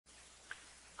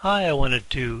Hi, I wanted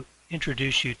to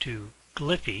introduce you to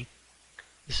Gliffy.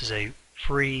 This is a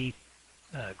free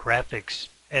graphics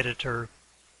editor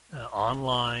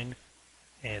online,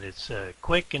 and it's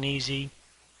quick and easy.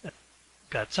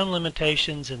 Got some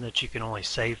limitations in that you can only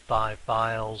save 5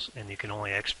 files and you can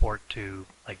only export to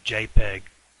like JPEG,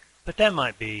 but that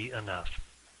might be enough.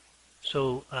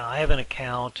 So I have an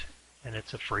account, and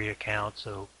it's a free account,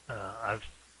 so I've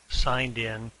signed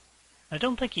in. I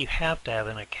don't think you have to have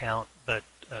an account, but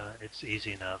it's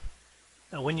easy enough.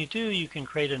 Now, when you do, you can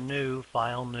create a new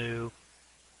file, new,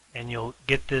 and you'll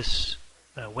get this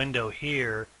window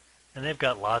here, and they've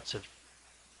got lots of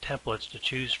templates to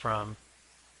choose from.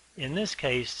 In this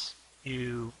case,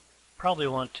 you probably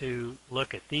want to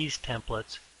look at these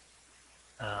templates.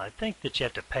 I think that you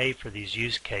have to pay for these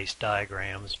use case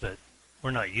diagrams, but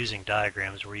we're not using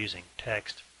diagrams, we're using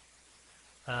text.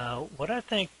 What I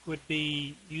think would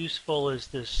be useful is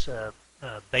this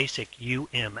basic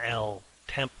UML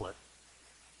template.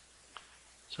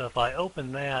 So if I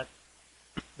open that,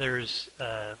 there's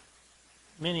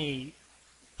many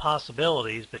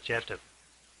possibilities, but you have to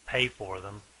pay for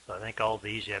them. So I think all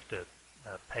these you have to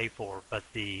pay for, but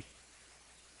the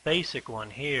basic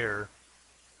one here,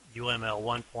 UML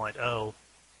 1.0,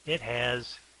 it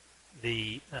has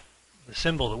the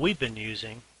symbol that we've been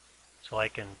using, so I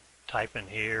can type in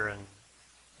here and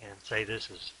say this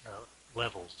is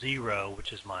level 0,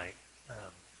 which is my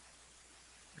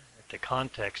the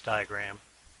context diagram,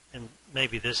 and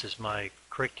maybe this is my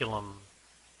curriculum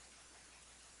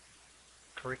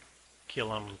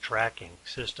tracking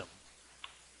system.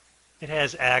 It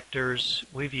has actors.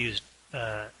 We've used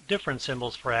different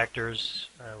symbols for actors.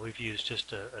 We've used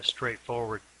just a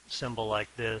straightforward symbol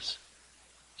like this.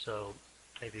 So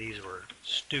maybe these were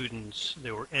students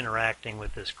that were interacting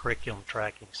with this curriculum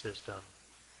tracking system,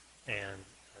 and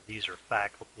these are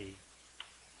faculty,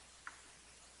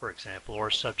 for example, or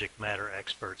subject matter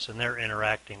experts, and they're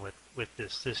interacting with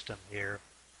this system here.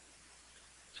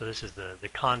 So this is the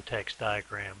context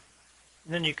diagram.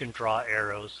 And then you can draw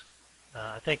arrows.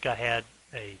 I think I had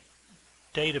a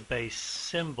database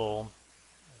symbol.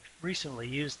 I've recently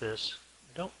used this.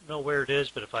 I don't know where it is,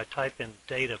 but if I type in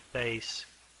database,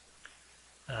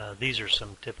 these are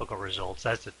some typical results.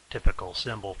 That's a typical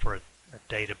symbol for a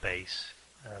database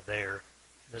there.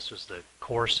 This was the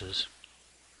courses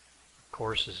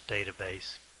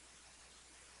database.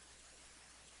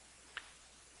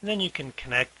 And then you can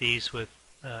connect these with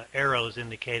arrows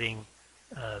indicating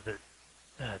that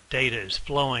data is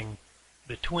flowing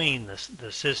between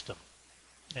the system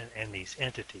and these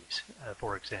entities,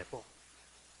 for example.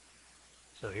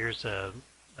 So here's a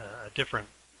different,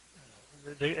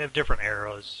 they have different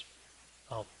arrows.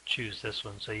 I'll choose this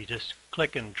one. So you just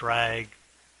click and drag,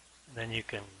 and then you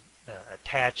can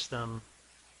attach them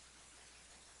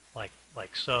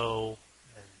like so,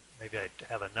 and maybe I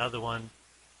have another one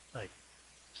like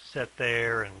set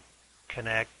there and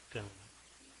connect, and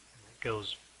it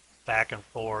goes back and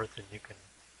forth, and you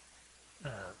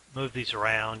can move these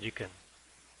around. You can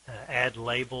add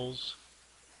labels.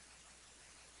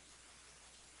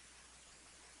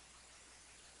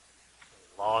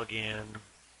 Login,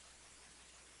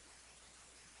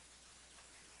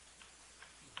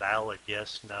 valid,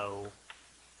 yes, no.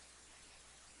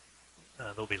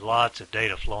 There'll be lots of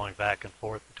data flowing back and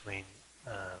forth between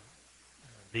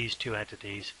these two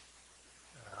entities.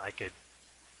 I think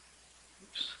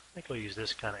I'll use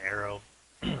this kind of arrow,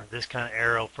 this kind of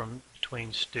arrow from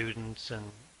between students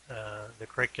and the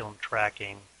curriculum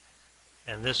tracking,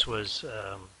 and this was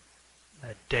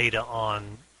data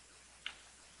on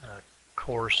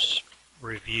course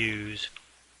reviews.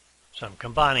 So I'm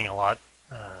combining a lot,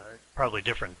 probably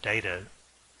different data,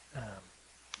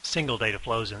 single data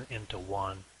flows into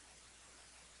one.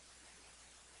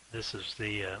 This is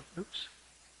the,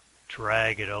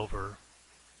 drag it over.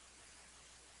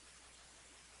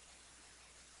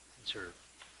 These are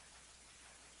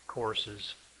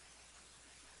courses,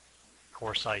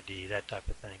 course ID, that type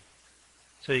of thing.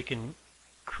 So you can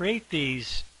create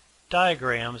these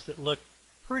diagrams that look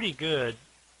pretty good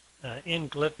in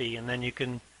Gliffy, and then you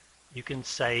can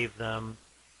save them,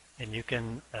 and you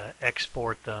can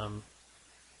export them,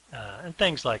 and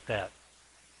things like that.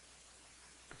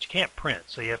 But you can't print,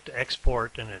 so you have to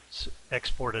export, and it's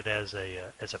exported as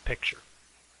a picture.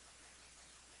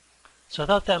 So I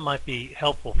thought that might be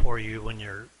helpful for you when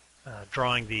you're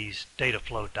drawing these data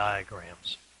flow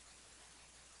diagrams.